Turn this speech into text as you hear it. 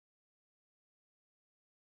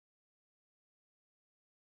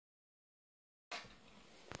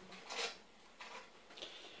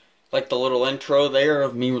Like the little intro there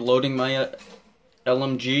of me loading my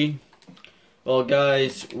LMG. Well,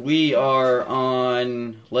 guys, we are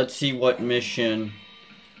on, let's see what mission.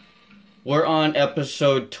 We're on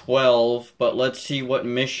episode 12, but let's see what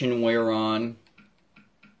mission we're on.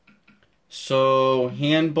 So,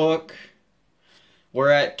 handbook.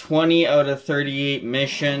 We're at 20 out of 38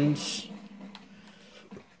 missions.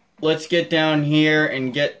 Let's get down here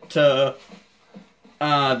and get to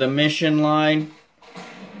the mission line.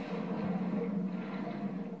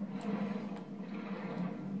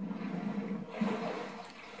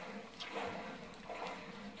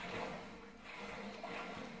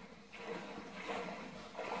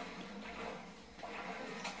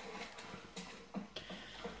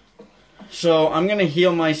 So I'm gonna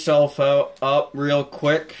heal myself up real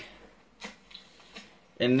quick,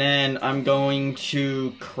 and then I'm going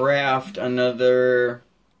to craft another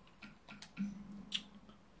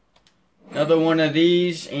one of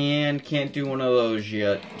these, and can't do one of those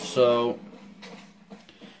yet. So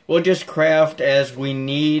we'll just craft as we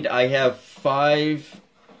need. I have 5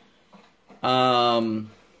 of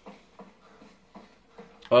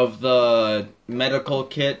the medical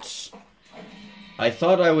kits. I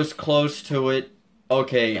thought I was close to it.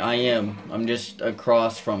 Okay, I am. I'm just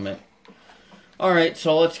across from it. Alright,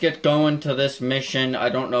 so let's get going to this mission. I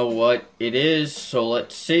don't know what it is, so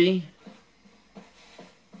let's see.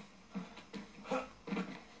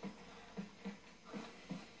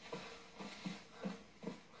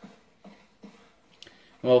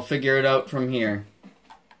 We'll figure it out from here.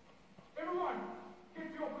 Everyone,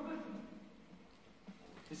 get to your position.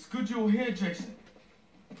 It's good you're here, Jason.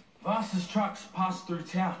 Vasa's trucks pass through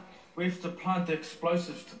town. We have to plant the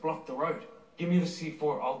explosives to block the road. Give me the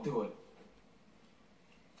C4, I'll do it.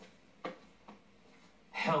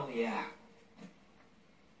 Hell yeah.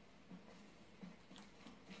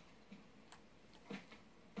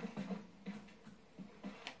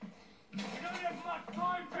 We don't have much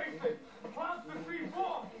time, Jason. Plant the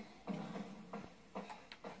C4.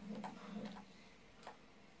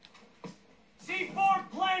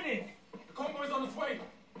 C4 planted! The convoy's on its way.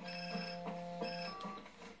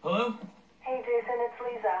 Hello? Hey Jason, it's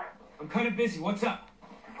Lisa. I'm kind of busy. What's up?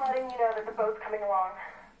 Just letting you know that the boat's coming along.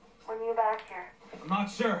 When are you back here? I'm not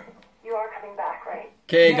sure. You are coming back, right?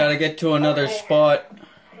 Okay, gotta get to another spot.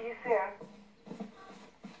 See you soon.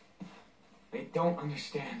 They don't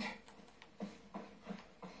understand.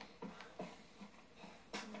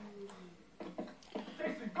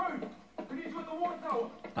 Jason, go! We need you at the water tower.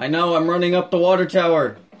 I know, I'm running up the water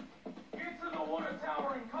tower. Get to the water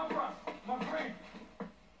tower and cover us, my friend.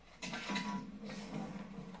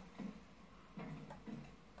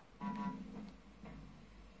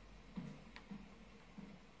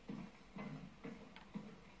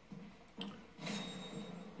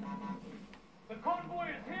 The convoy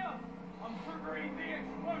is here. I'm triggering the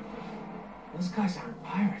explosives. Those guys aren't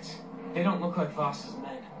pirates. They don't look like Voss's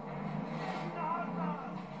men.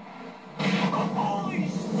 Holy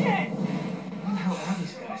shit! What the hell are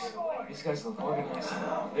these guys? These guys look organized.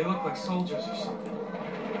 They look like soldiers or something.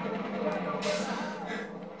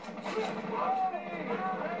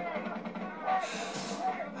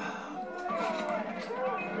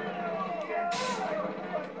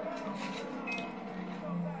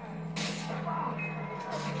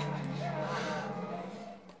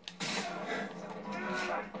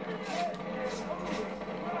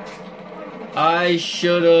 I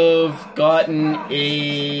should have gotten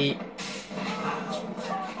a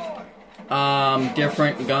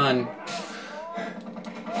different gun.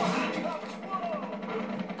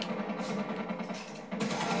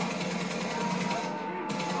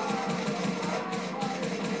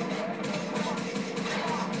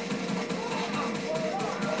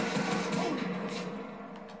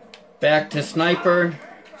 Back to sniper.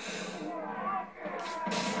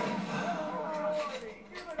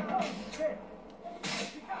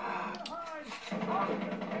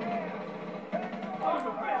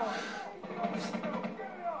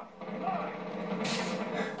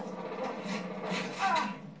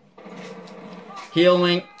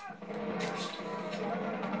 Healing.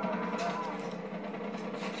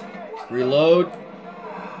 Reload.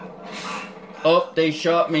 Oh, they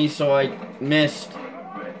shot me, so I missed.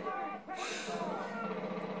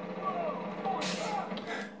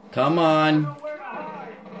 Come on.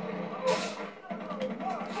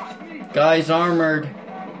 Guy's armored.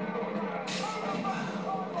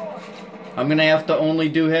 I'm gonna have to only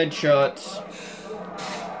do headshots.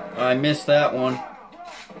 I missed that one.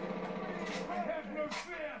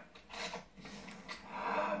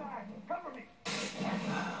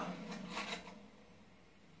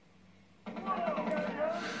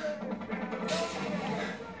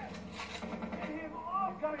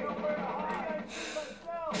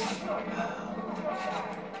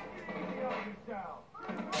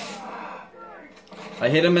 I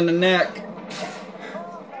hit him in the neck.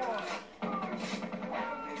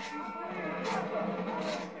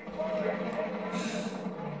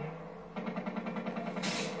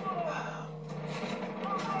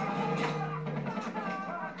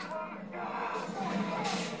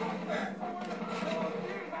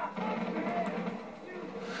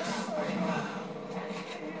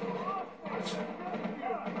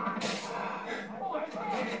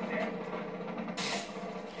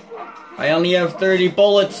 I only have 30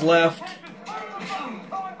 bullets left.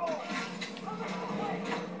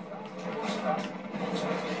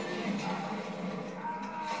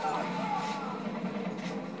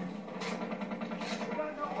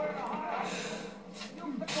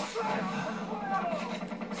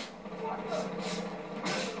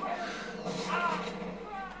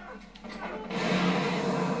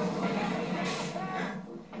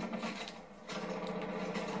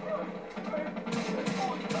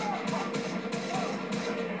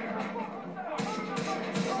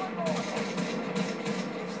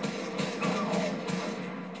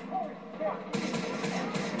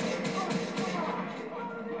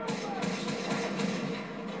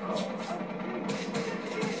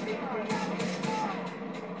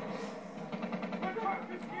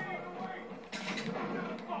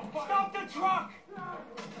 Stop the truck!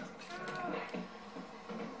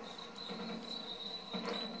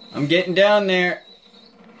 I'm getting down there.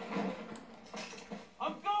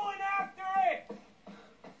 I'm going after it!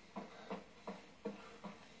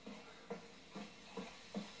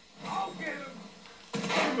 I'll get him!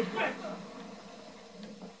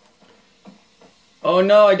 Oh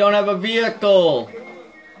no, I don't have a vehicle.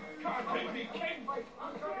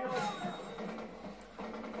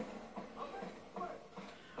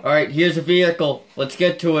 Alright, here's a vehicle. Let's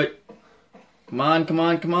get to it. Come on, come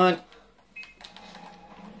on, come on.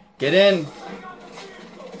 Get in.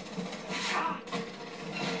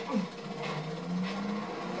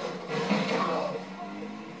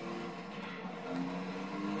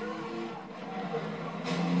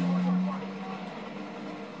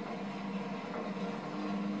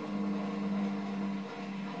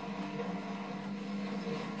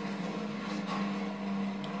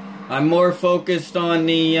 I'm more focused on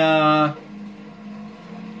the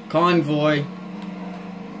convoy.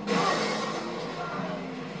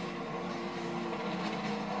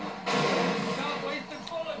 Stop wasting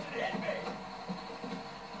bullets and hit me!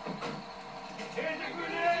 Here's a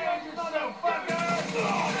grenade, you motherfucker!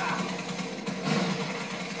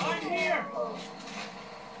 I'm here!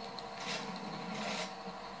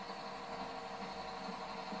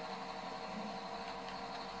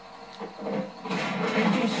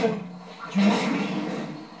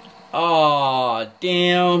 Aw,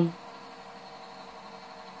 damn.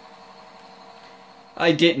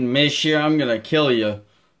 I didn't miss you. I'm gonna kill you.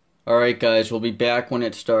 Alright guys, we'll be back when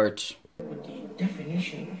it starts. What the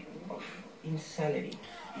definition of insanity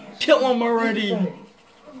is. Kill him already! Insanity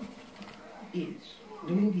is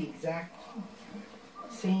doing the exact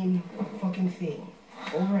same fucking thing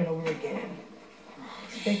over and over again,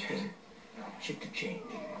 expecting shit to change.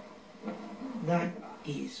 That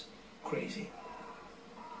is crazy.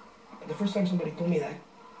 The first time somebody told me that,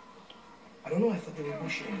 I don't know, I thought they were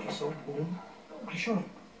bullshitting me, so boom, I shot him.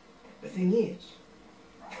 The thing is,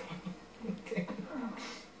 okay,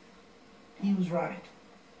 he was right.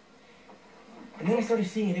 And then I started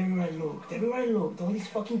seeing it everywhere I looked, all these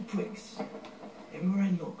fucking pricks, everywhere I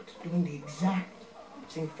looked, doing the exact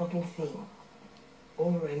same fucking thing,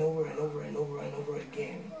 over and over and over and over and over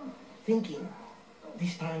again, thinking,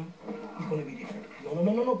 this time it's gonna be different.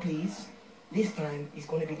 No, please. This time it's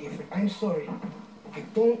gonna be different. I'm sorry. I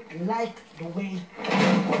don't like the way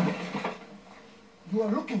you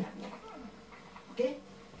are looking at me. Okay?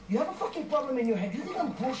 You have a fucking problem in your head. You think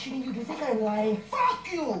I'm bullshitting you? Do you think I'm lying?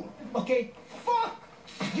 Fuck you! Okay? Fuck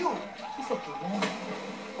you! It's okay, man.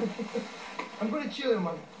 I'm gonna chill,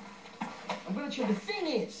 man. I'm gonna chill. The thing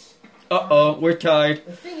is... Uh-oh, we're tied.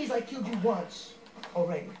 The thing is, I killed you once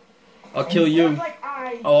already. I'll kill you. Like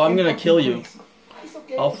Oh, I'm gonna kill you. It's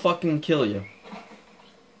okay. I'll fucking kill you.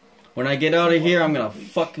 When I get out of here, I'm gonna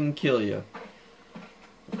fucking kill you.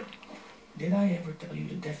 Did I ever tell you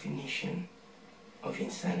the definition of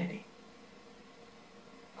insanity?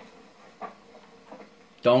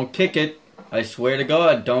 Don't kick it. I swear to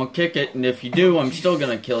God, don't kick it. And if you do, I'm still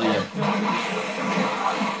gonna kill you.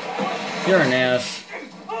 You're an ass.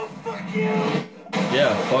 Oh, fuck you!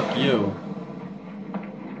 Yeah, fuck you.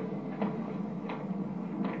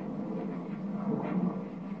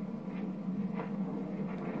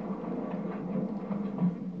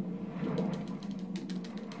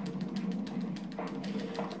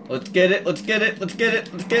 Let's get it, let's get it, let's get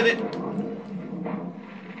it, let's get it.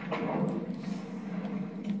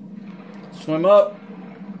 Swim up.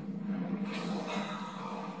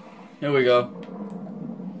 Here we go.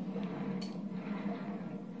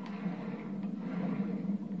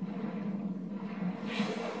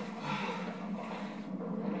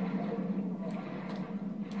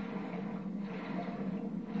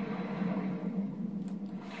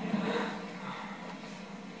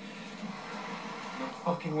 No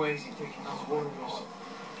fucking way is he taking those warriors.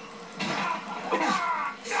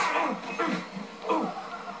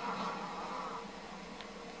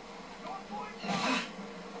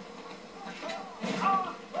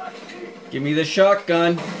 Give me the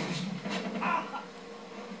shotgun.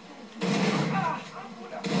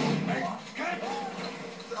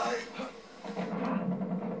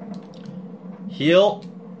 Heal.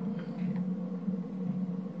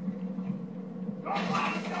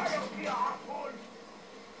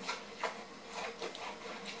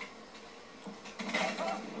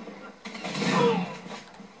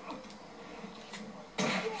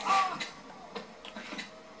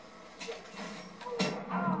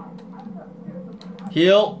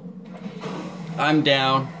 Heal. I'm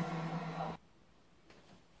down.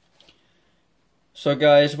 So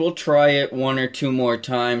guys, we'll try it 1 or 2 more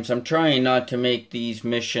times. I'm trying not to make these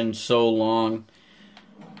missions so long.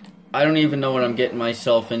 I don't even know what I'm getting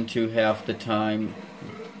myself into half the time.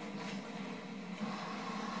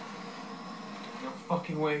 No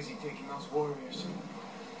fucking way is he taking those warriors.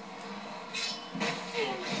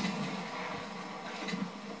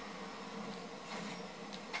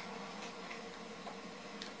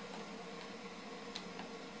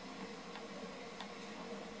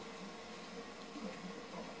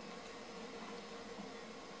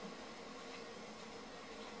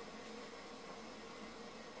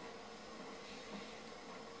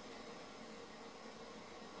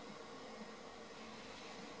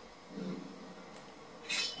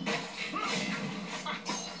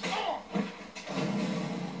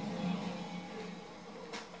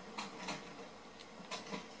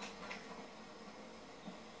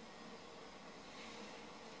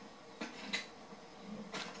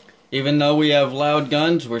 Even though we have loud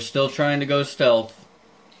guns, we're still trying to go stealth.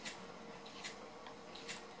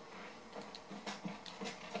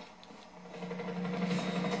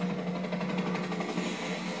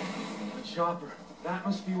 The chopper. That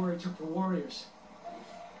must be where he took the warriors.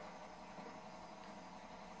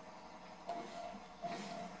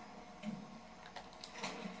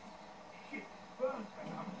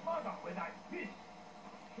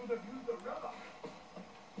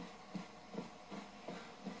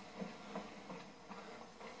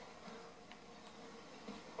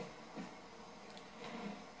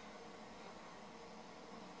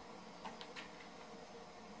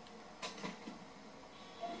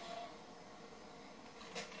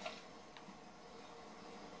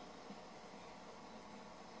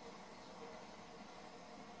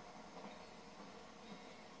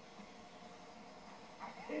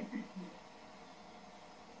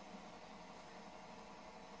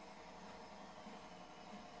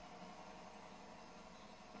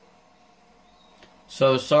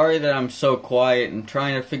 So sorry that I'm so quiet and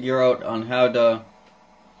trying to figure out on how to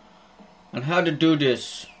do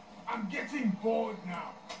this. I'm getting bored now.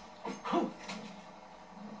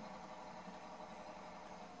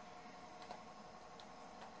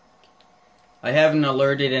 I haven't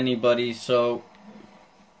alerted anybody, so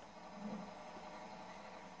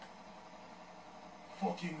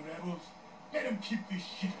Fucking rebels. Let them keep this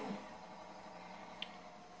shit on.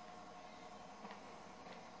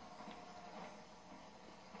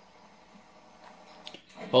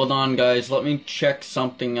 hold on guys, let me check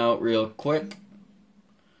something out real quick.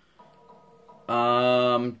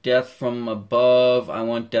 Death from above. I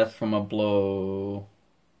want death from a blow.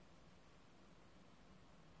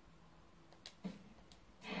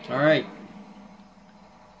 Alright.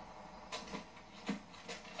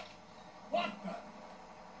 What the?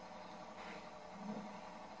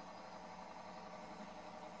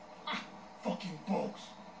 Fucking bugs.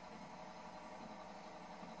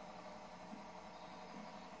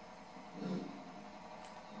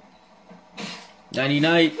 Nighty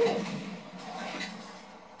night.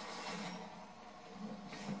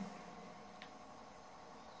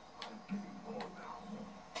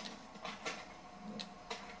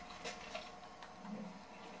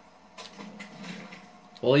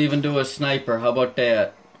 We'll even do a sniper. How about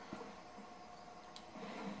that?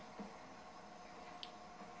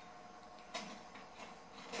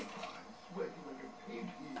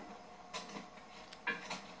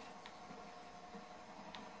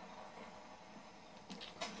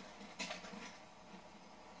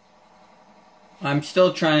 I'm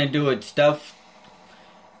still trying to do it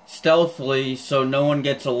stealthily so no one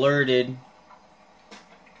gets alerted.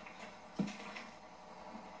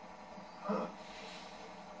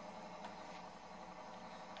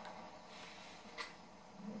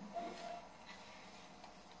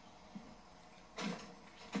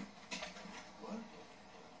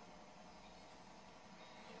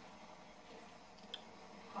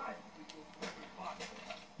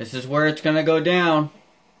 This is where it's gonna go down.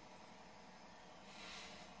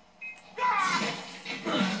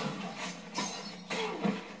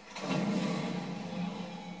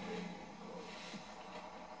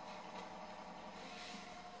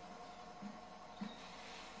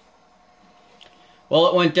 Well,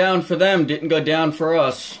 it went down for them, didn't go down for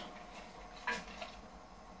us.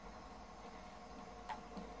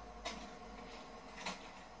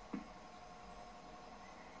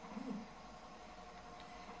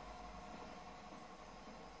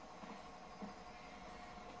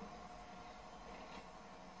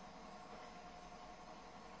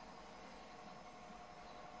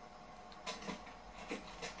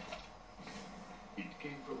 It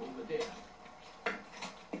came from over there.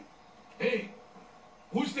 Hey,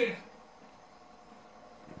 who's there?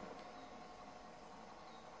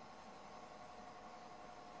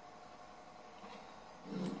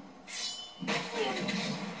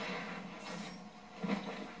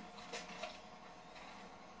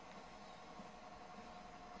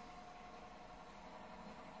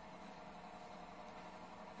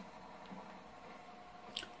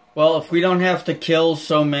 Well, if we don't have to kill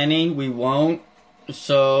so many, we won't.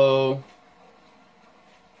 So...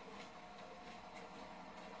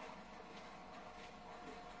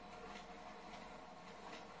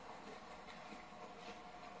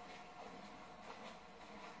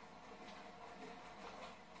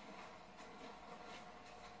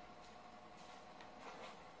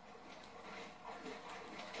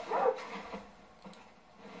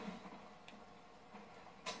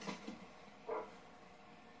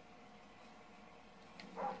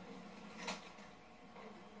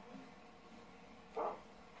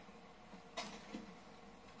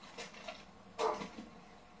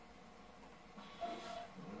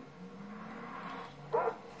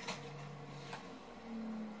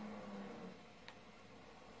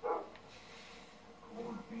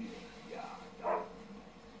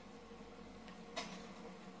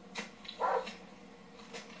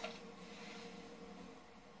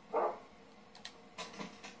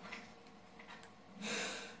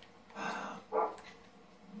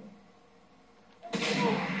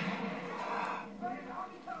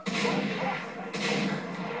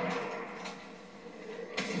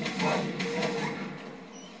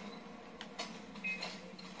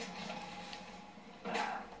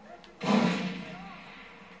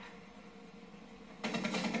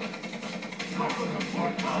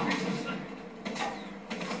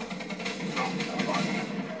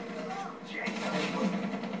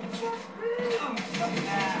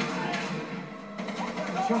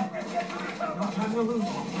 No time to lose.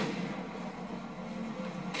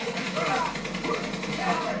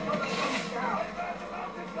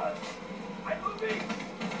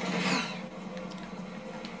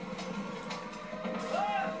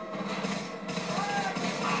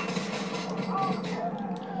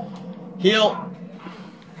 Heal.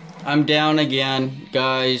 I'm down again,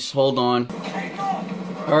 guys. Hold on.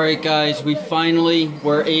 Alright, guys. We finally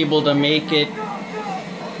were able to make it.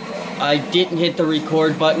 I didn't hit the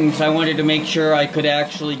record button because I wanted to make sure I could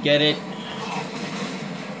actually get it.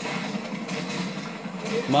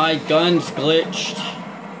 My gun's glitched.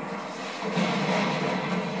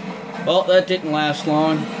 Well, that didn't last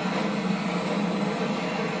long.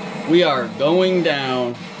 We are going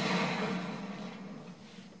down.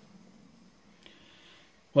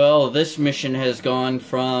 Well, this mission has gone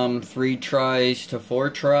from 3 tries to 4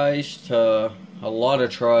 tries to a lot of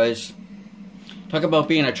tries. Talk about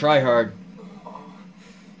being a tryhard.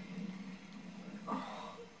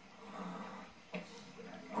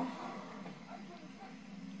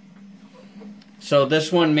 So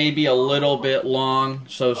this one may be a little bit long,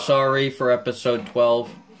 so sorry for episode 12.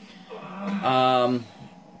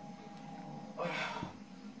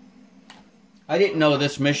 I didn't know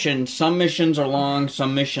this mission. Some missions are long,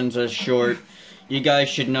 some missions are short. You guys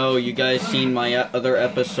should know. You guys seen my other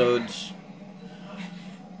episodes.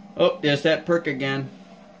 Oh, there's that perk again.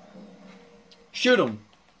 Shoot him.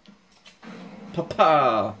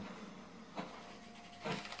 Papa.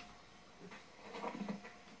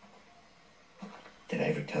 Did I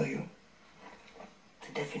ever tell you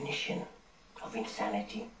the definition of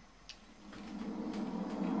insanity?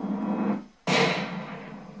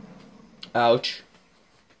 Ouch.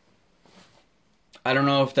 I don't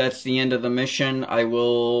know if that's the end of the mission. I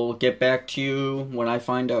will get back to you when I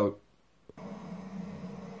find out.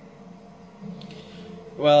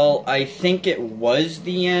 Well, I think it was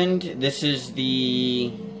the end. This is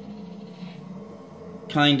the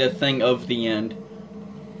kind of thing of the end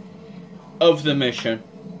of the mission.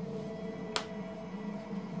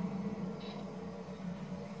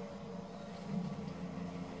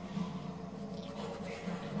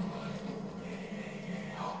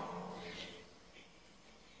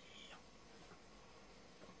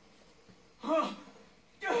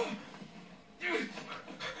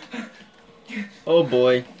 Oh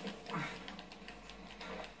boy.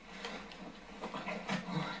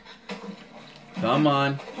 Come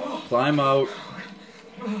on. Climb out.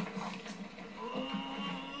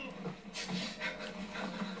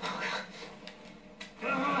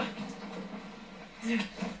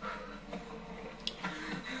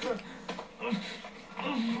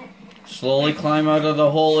 Slowly climb out of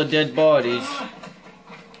the hole of dead bodies.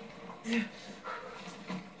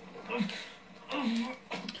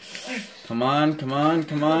 Come on, come on,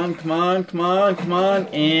 come on, come on, come on, come on,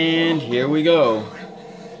 and here we go.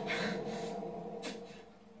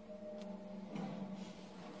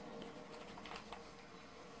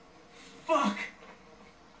 Fuck!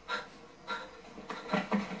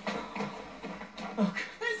 Okay.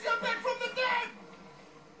 He's come back from the dead!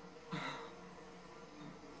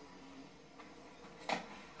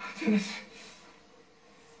 Dennis.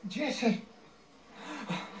 Jesse,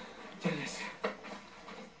 Dennis.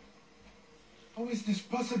 how is this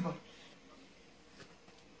possible?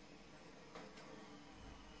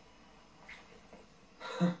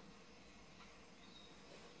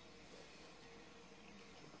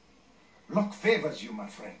 Luck favors you, my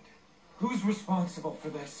friend. Who's responsible for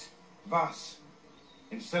this? Vas,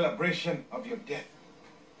 in celebration of your death.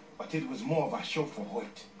 But it was more of a show for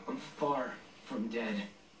Hoyt. I'm far from dead.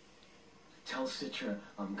 Tell Citra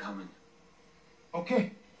I'm coming.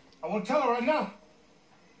 Okay, I will tell her right now.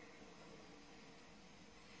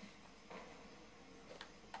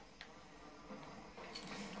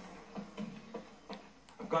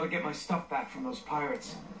 I've got to get my stuff back from those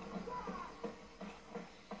pirates.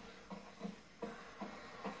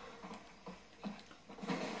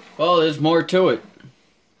 Well, there's more to it.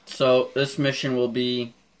 So, this mission will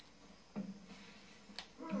be...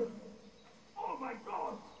 Oh my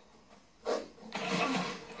god!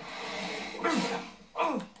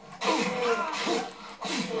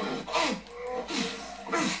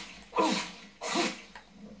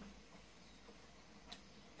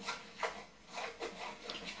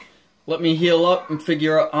 Let me heal up and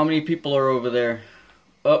figure out how many people are over there.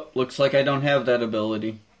 Oh, looks like I don't have that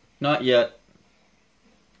ability. Not yet.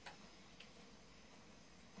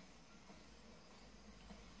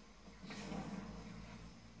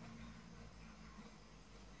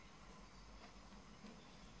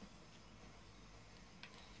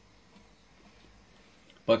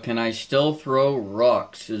 But can I still throw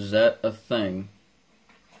rocks? Is that a thing?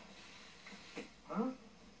 Huh?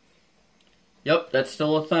 Yep, that's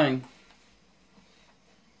still a thing.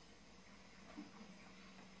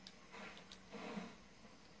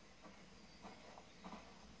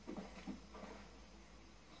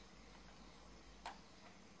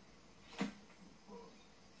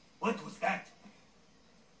 What was that?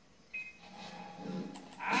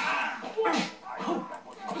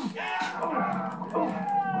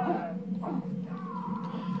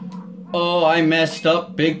 Oh, I messed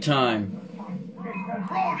up big time.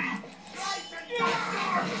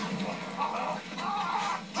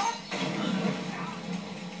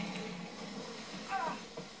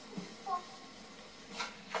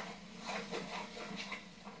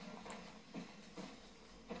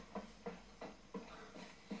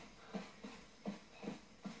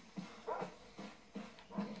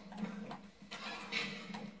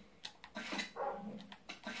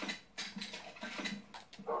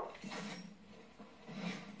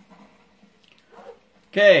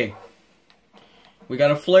 Okay, we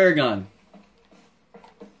got a flare gun.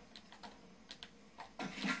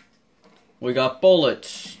 We got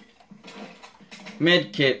bullets,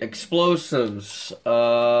 medkit, explosives,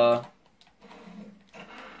 why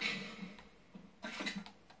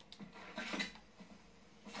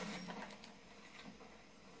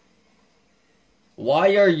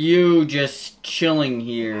are you just chilling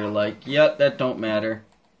here? Like, yeah, that don't matter.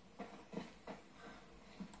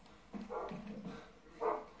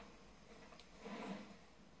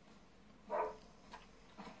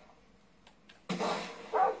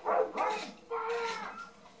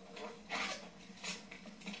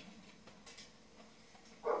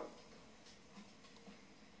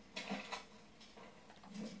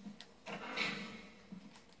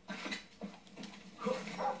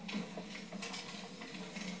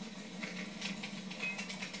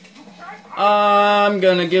 I'm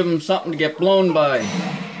gonna give him something to get blown by.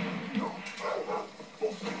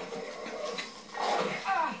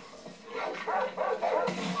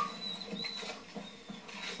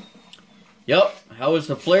 Yup, how is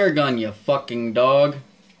the flare gun, you fucking dog?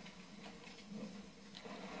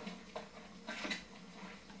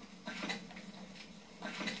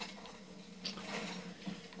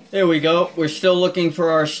 There we go, we're still looking for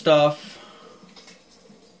our stuff.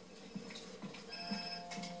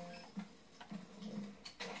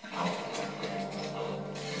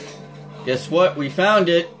 Guess what? We found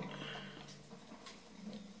it.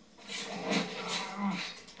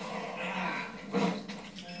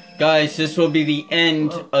 Guys, this will be the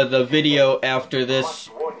end of the video after this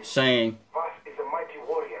saying. Vass is a mighty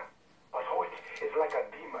warrior, but Hoyt is like a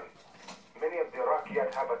demon. Many of the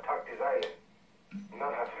Rakyat have attacked his island.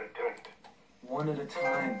 None have returned. One at a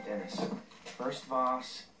time, Dennis. First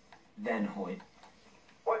Voss, then Hoyt.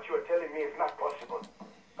 What you are telling me is not possible.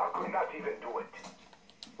 I could not even do it.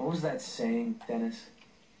 What was that saying, Dennis?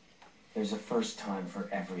 There's a first time for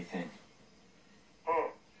everything.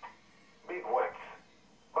 Big wax.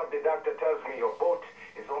 But the doctor tells me your boat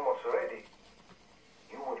is almost ready.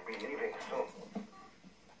 You would be leaving soon.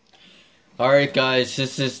 Alright guys,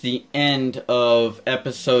 this is the end of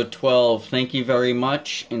episode 12. Thank you very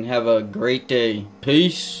much and have a great day.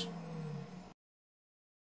 Peace.